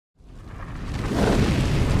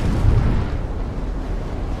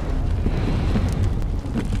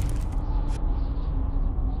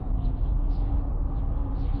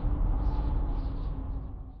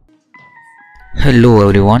Hello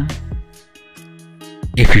everyone.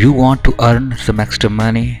 If you want to earn some extra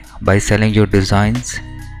money by selling your designs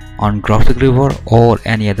on graphicriver or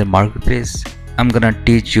any other marketplace, I'm gonna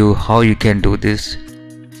teach you how you can do this.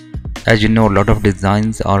 As you know, a lot of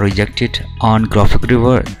designs are rejected on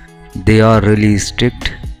graphicriver. They are really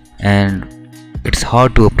strict and it's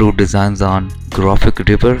hard to approve designs on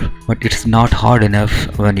graphicriver, but it's not hard enough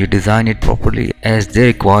when you design it properly as they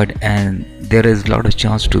required, and there is a lot of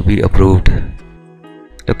chance to be approved.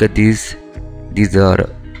 Look at these are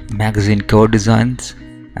magazine cover designs,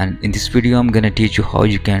 and in this video I'm gonna teach you how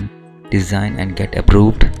you can design and get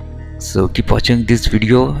approved. So keep watching this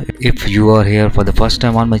video. If you are here for the first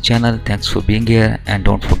time on my channel, thanks for being here, and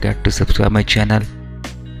don't forget to subscribe my channel.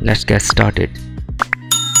 Let's get started.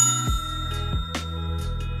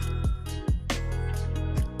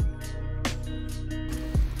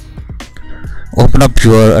 Open up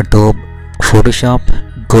your Adobe Photoshop,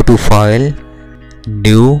 go to File,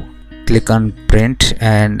 New, click on Print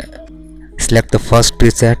and select the first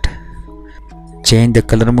preset. Change the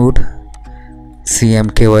color mode,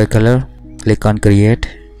 CMKY color, click on Create.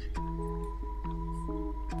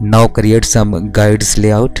 Now create some guides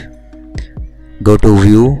layout. Go to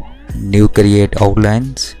View, New, Create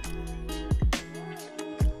Outlines.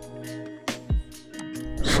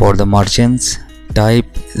 For the margins, type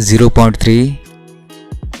 0.3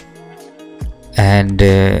 and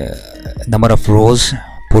number of rows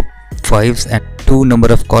put 5s, and 2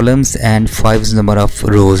 number of columns and 5 number of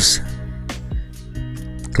rows.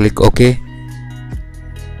 Click OK.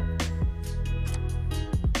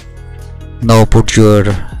 Now put your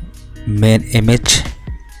main image.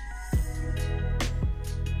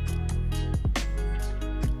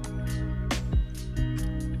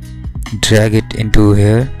 Drag it into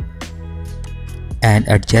here and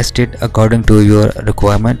adjust it according to your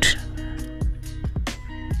requirement.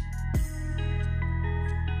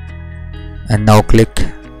 And now click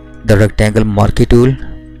the rectangle marquee tool,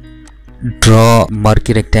 draw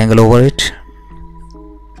marquee rectangle over it.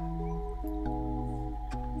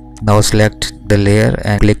 Now select the layer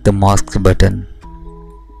and click the mask button.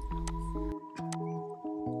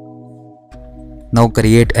 Now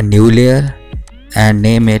create a new layer and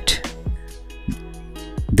name it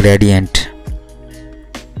gradient,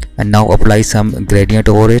 and now apply some gradient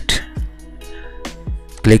over it.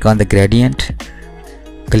 Click on the gradient,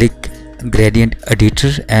 click gradient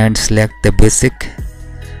editor and select the basic,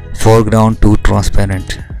 foreground to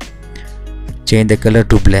transparent. Change the color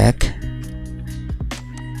to black.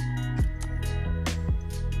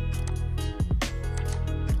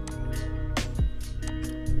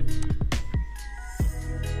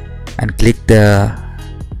 And click the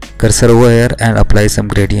cursor over here and apply some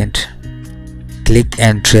gradient. Click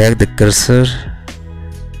and drag the cursor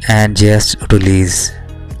and just release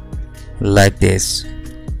like this.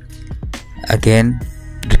 Again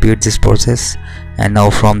repeat this process, and now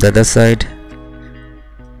from the other side,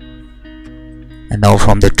 and now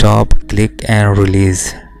from the top click and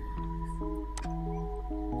release,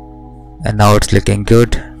 and now it's looking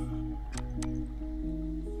good.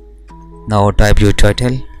 Now type your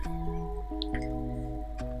title.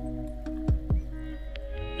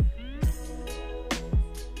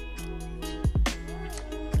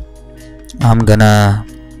 I'm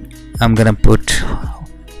gonna put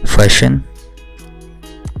fashion.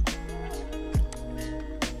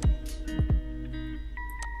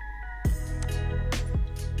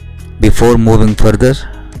 Before moving further,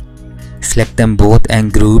 select them both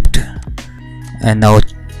and grouped, and now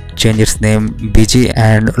change its name BG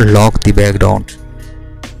and lock the background.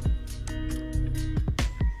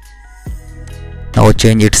 Now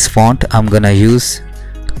change its font. I'm gonna use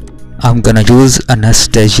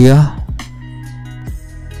Anastasia.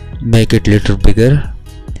 Make it little bigger.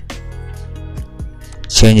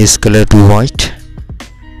 Change its color to white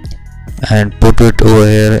and put it over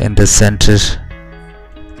here in the center.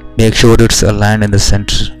 Make sure it's aligned in the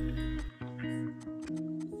center.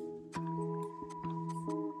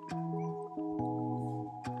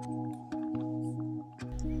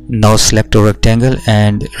 Now select a rectangle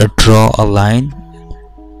and draw a line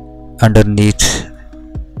underneath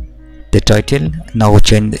the title. Now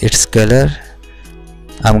change its color.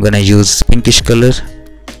 I'm gonna use pinkish color.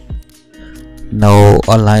 Now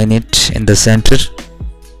align it in the center.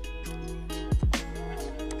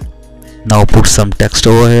 Now put some text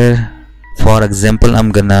over here. For example,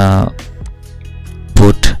 I'm gonna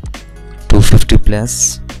put 250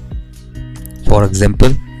 plus, for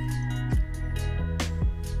example.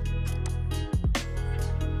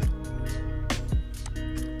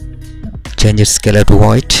 Change its color to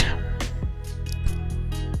white.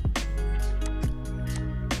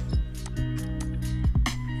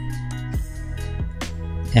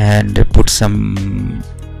 and put some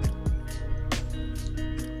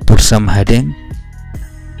heading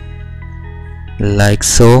like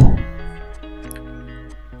so,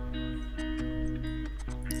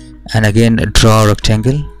 and again draw a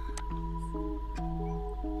rectangle,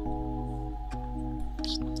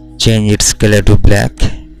 change its color to black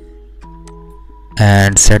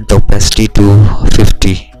and set the opacity to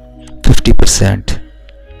 50%.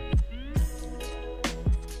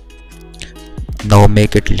 Now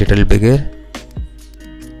make it little bigger,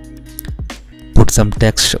 put some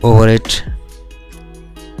text over it.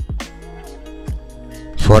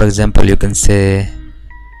 For example, you can say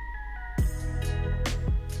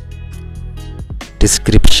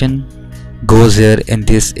description goes here in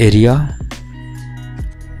this area,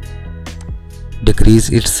 decrease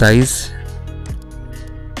its size.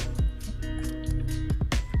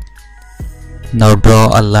 Now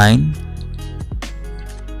draw a line,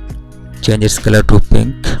 change its color to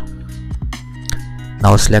pink.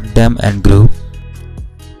 Now select them and group,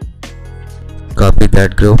 copy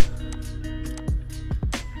that group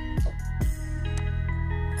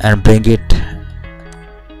and bring it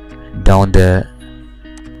down there.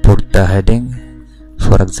 Put the heading,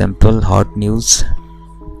 for example hot news,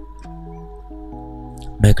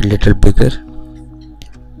 make it a little bigger.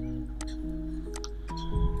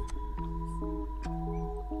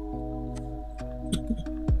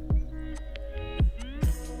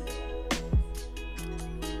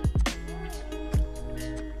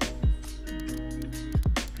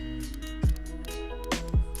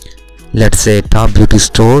 Let's say top beauty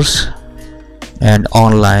stores and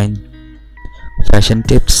online fashion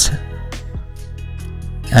tips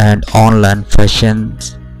and online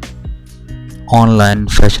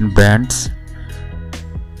fashion brands,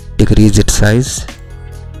 decrease its size.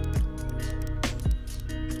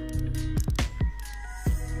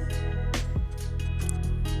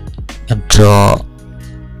 And draw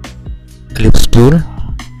ellipse tool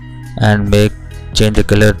and change the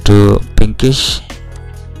color to pinkish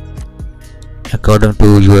according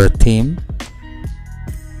to your theme,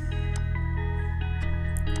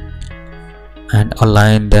 and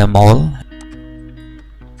align them all.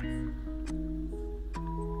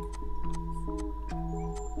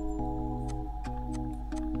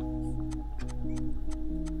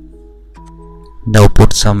 Now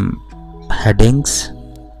put some headings.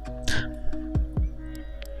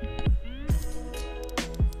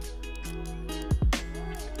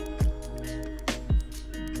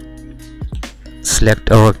 Select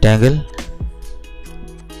a rectangle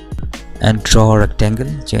and draw a rectangle,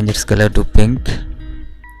 change its color to pink.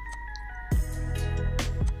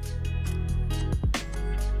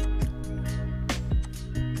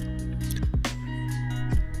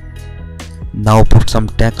 Now put some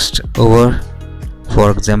text over,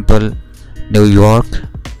 for example New York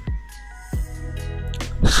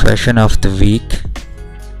fashion of the week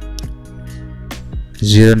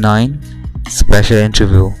 09 special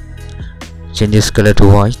interview. Change its color to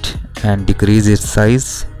white and decrease its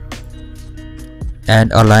size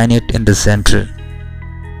and align it in the center.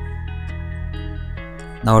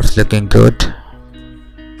 Now it's looking good.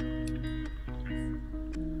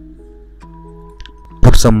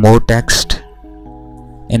 Put some more text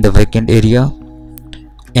in the vacant area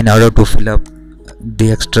in order to fill up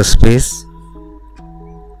the extra space.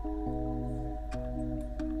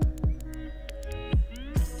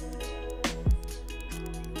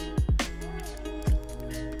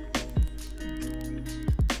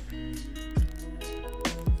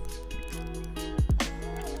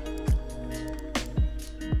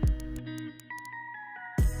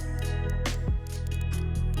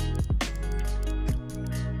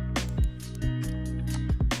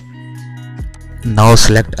 Now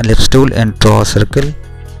select ellipse tool and draw a circle,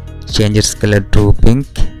 change its color to pink,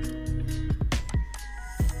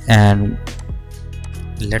 and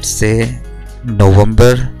let's say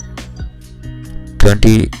November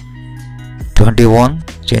 2021,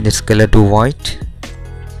 change its color to white.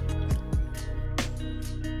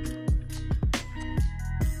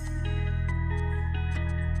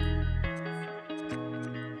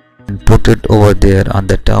 And put it over there on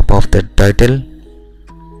the top of the title.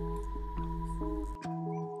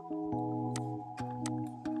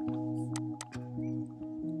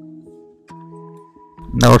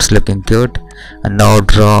 Now it's looking good. And now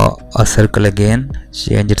draw a circle again,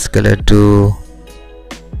 change its color to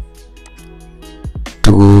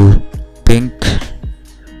pink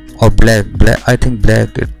or black. I think black,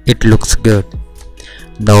 it looks good.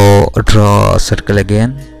 Now draw a circle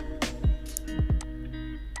again,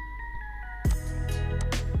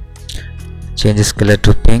 change its color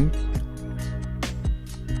to pink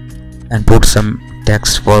and put some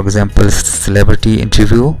text, for example celebrity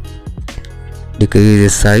interview, decrease the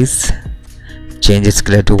size, change its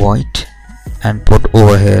color to white and put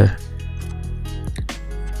over here.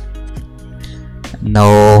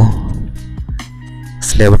 Now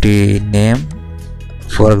celebrity name,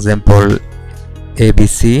 for example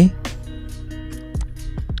ABC,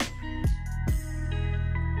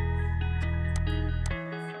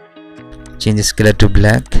 change its color to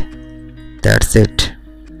black. That's it.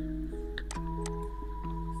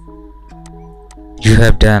 You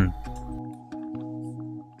have done.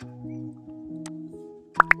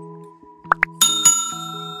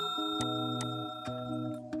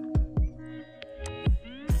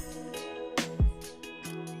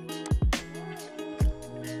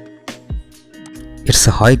 It's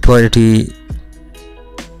a high quality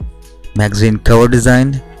magazine cover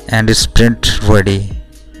design and it's print ready.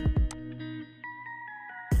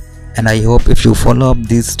 And I hope if you follow up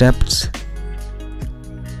these steps,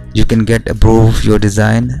 you can get approved your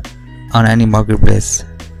design on any marketplace.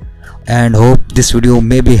 And hope this video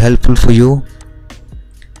may be helpful for you.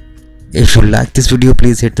 If you like this video,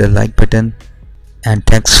 please hit the like button and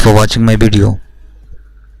thanks for watching my video.